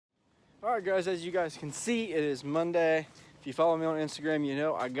Alright guys, as you guys can see, it is Monday. If you follow me on Instagram, you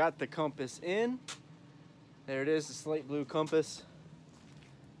know I got the compass in. There it is, the slate blue compass.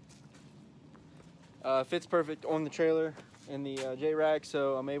 Fits perfect on the trailer in the J-Rack,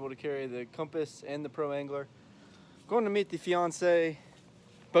 so I'm able to carry the compass and the Pro Angler. Going to meet the fiance.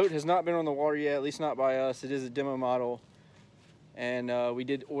 Boat has not been on the water yet, at least not by us. It is a demo model. And we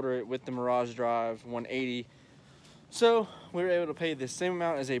did order it with the Mirage Drive 180. So we were able to pay the same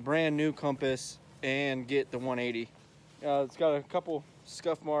amount as a brand new compass and get the 180. It's got a couple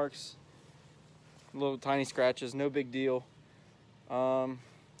scuff marks, little tiny scratches, no big deal.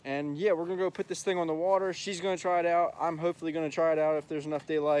 And yeah, we're gonna go put this thing on the water. She's gonna try it out. I'm hopefully gonna try it out if there's enough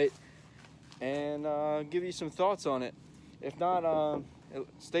daylight and give you some thoughts on it. If not,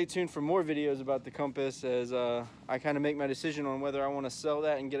 stay tuned for more videos about the compass as I kind of make my decision on whether I want to sell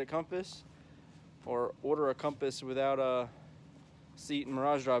that and get a compass or order a compass without a seat and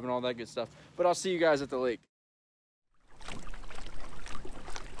Mirage Drive and all that good stuff. But I'll see you guys at the lake.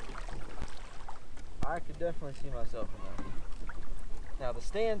 I could definitely see myself in that. Now the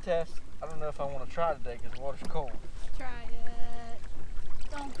stand test, I don't know if I want to try today because the water's cold. Try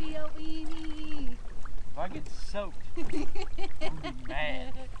it. Don't be a weenie. If I get soaked, I'm gonna be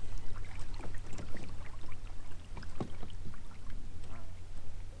mad.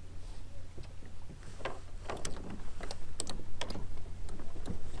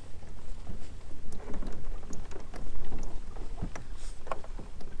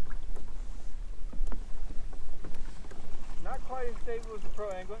 Not quite as stable as the Pro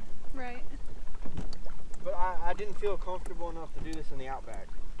Angler. Right. But I didn't feel comfortable enough to do this in the Outback.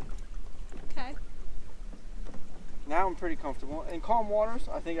 Okay. Now I'm pretty comfortable. In calm waters,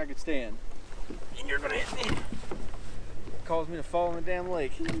 I think I could stand. And you're gonna hit me. It caused me to fall in the damn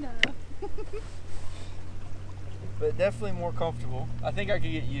lake. No. But definitely more comfortable. I think I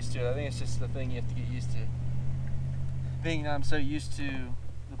could get used to it. I think it's just the thing you have to get used to. Being that I'm so used to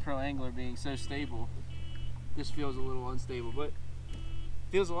the Pro Angler being so stable, this feels a little unstable, but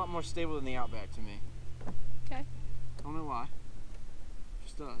feels a lot more stable than the Outback to me. Okay. I don't know why. It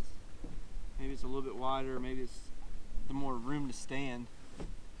just does. Maybe it's a little bit wider, maybe it's the more room to stand.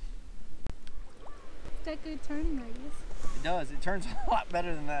 It's got good turning radius. It does. It turns a lot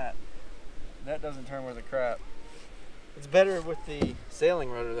better than that. That doesn't turn worth a crap. It's better with the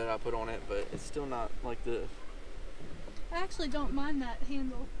sailing rudder that I put on it, but it's still not like this. I actually don't mind that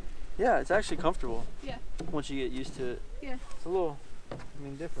handle. Yeah, it's actually comfortable. Yeah. Once you get used to it. Yeah. It's a little,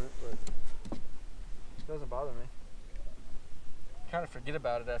 different, but it doesn't bother me. Kind of forget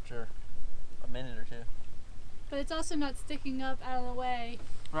about it after a minute or two. But it's also not sticking up out of the way.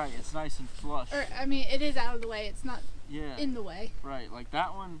 Right, it's nice and flush. Or, I mean, it is out of the way. It's not Yeah. in the way. Right, like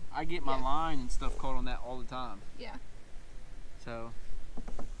that one, I get my Yeah. line and stuff caught on that all the time. Yeah. So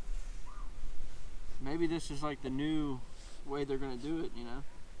maybe this is like the new way they're gonna do it, you know?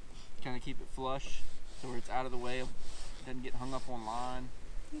 Kind of keep it flush so where it's out of the way, doesn't get hung up on line.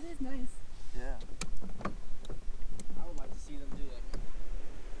 It is nice. Yeah. I would like to see them do like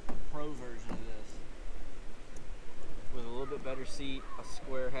a pro version of this with a little bit better seat, a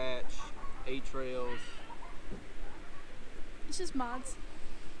square hatch, 8 trails. It's just mods.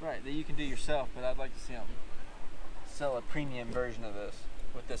 Right, that you can do yourself, but I'd like to see them sell a premium version of this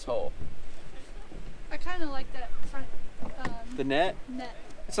with this hole. I kind of like that front The net? net.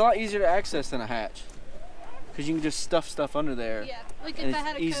 It's a lot easier to access than a hatch because you can just stuff stuff under there. Yeah, like And if I it's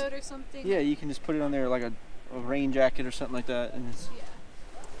had a easy. coat or something. Yeah, you can just put it on there like a rain jacket or something like that, and it's Yeah.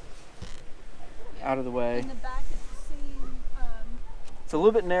 out of the way. In the back it's the same. It's a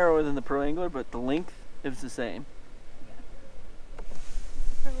little bit narrower than the Pro Angler, but the length is the same.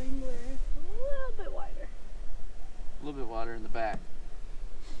 Pro Angler a little bit wider. A little bit wider in the back.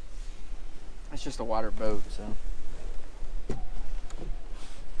 It's just a wider boat, so. It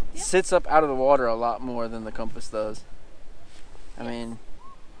Yeah. sits up out of the water a lot more than the Compass does. I mean,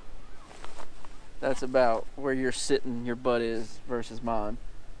 that's about where you're sitting, your butt is versus mine.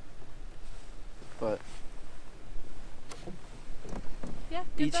 But Yeah,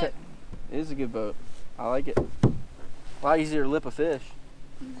 good boat. it is a good boat. I like it. A lot easier to lip a fish.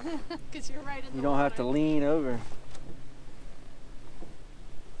 Because you're right in the You don't have to water. lean over.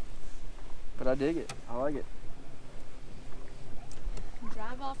 But I dig it. I like it.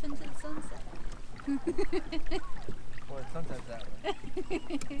 Drive off into the sunset. Well, sometimes that way.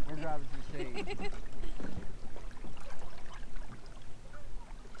 We're driving through shade.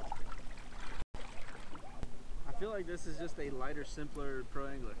 I feel like this is just a lighter, simpler Pro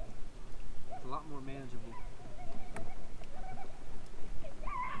Angler. It's a lot more manageable.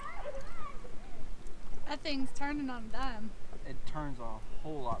 That thing's turning on a dime. It turns a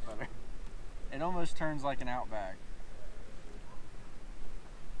whole lot better. It almost turns like an Outback.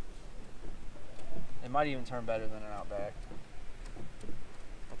 It might even turn better than an Outback.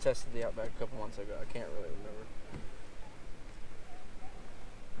 I tested the Outback a couple months ago. I can't really remember.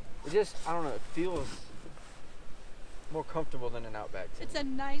 It just, I don't know, it feels more comfortable than an Outback to It's me. a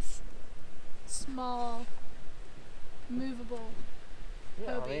nice, small, movable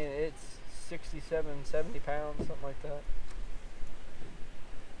Yeah, Hobie. I mean, it's 67, 70 pounds, something like that.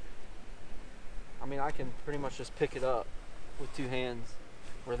 I mean, I can pretty much just pick it up with two hands.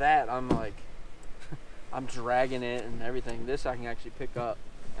 Where that, I'm like, I'm dragging it and everything. This I can actually pick up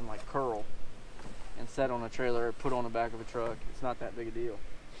and like curl and set on a trailer or put on the back of a truck. It's not that big a deal.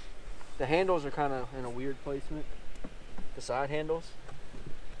 The handles are kind of in a weird placement, the side handles.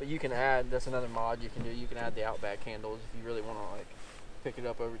 But you can add, that's another mod you can do. You can add the Outback handles if you really want to like pick it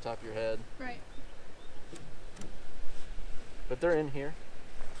up over top of your head. Right. But they're in here.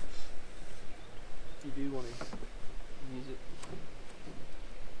 If you do want to use it.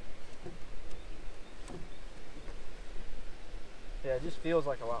 Yeah, it just feels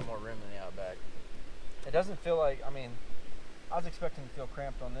like a lot more room than the Outback. It doesn't feel like, I mean, I was expecting to feel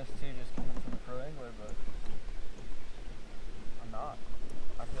cramped on this too, just coming from the Pro Angler, but I'm not.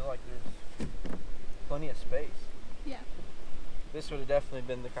 I feel like there's plenty of space. Yeah. This would have definitely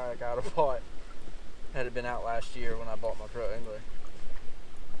been the kayak I'd have bought had it been out last year when I bought my Pro Angler.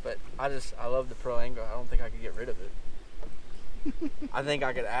 But I love the Pro Angler. I don't think I could get rid of it. I think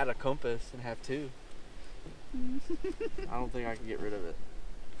I could add a compass and have two. I don't think I could get rid of it.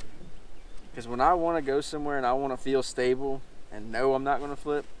 Because when I want to go somewhere and I want to feel stable and know I'm not going to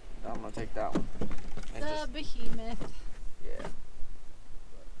flip, I'm going to take that one. And The behemoth. yeah.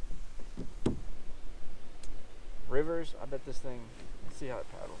 Rivers, I bet this thing, let's see how it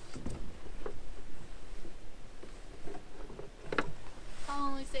paddles. I'll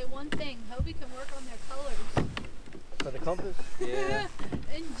only say one thing. Hobie can work on their colors. For the compass? Yeah.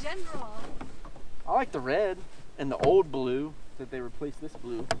 In general. I like the red and the old blue that they replaced this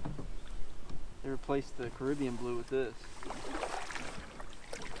blue. They replaced the Caribbean blue with this.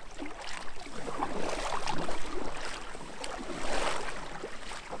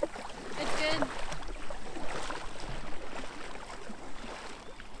 It's good.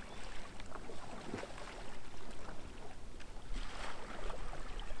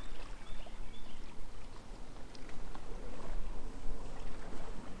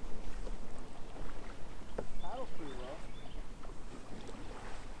 Paddles pretty well.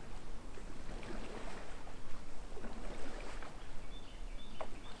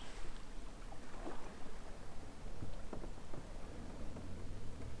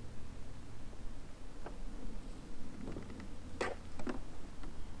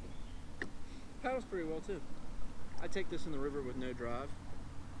 Paddles pretty well too. I take this in the river with no drive.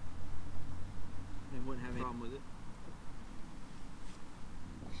 And wouldn't have any problem with it.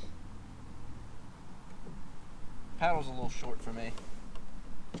 Paddle's a little short for me.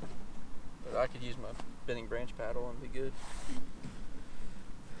 But I could use my bending branch paddle and be good.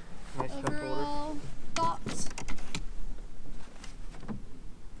 Nice cup holder. Overall thoughts?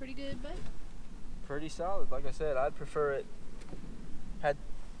 Pretty good, but Pretty solid. Like I said, I'd prefer it. Had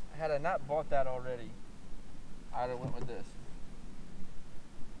I not bought that already, I'd have went with this.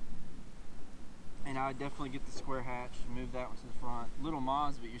 And I'd definitely get the square hatch and move that one to the front. Little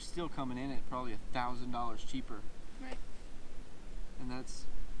mods, but you're still coming in at probably $1,000 cheaper. right. And that's,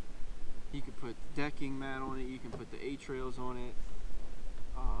 you could put decking mat on it, you can put the A-trails on it,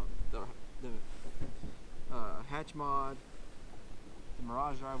 the hatch mod, the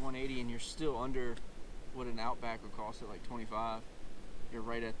Mirage Drive 180, and you're still under what an Outback would cost at like 25. You're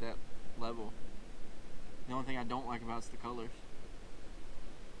right at that level. The only thing I don't like about it's the colors.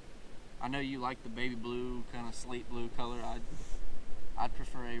 I know you like the baby blue, kind of slate blue color. I'd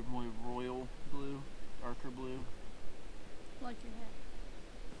prefer a more royal blue, darker blue. Like your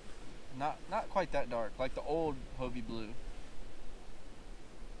hat. Not quite that dark, like the old Hobie blue.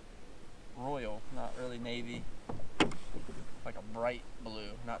 Royal, not really navy. Like a bright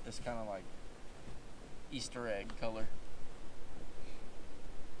blue, not this kind of like Easter egg color.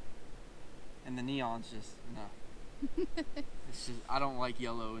 And the neon's just, no. It's just, I don't like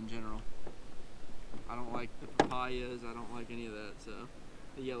yellow in general. I don't like the papayas, I don't like any of that, so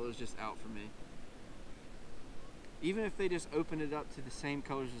the yellow's just out for me. Even if they just open it up to the same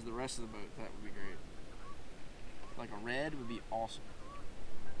colors as the rest of the boat, that would be great. Like a red would be awesome.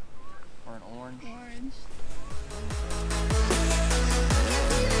 Or an orange. Orange.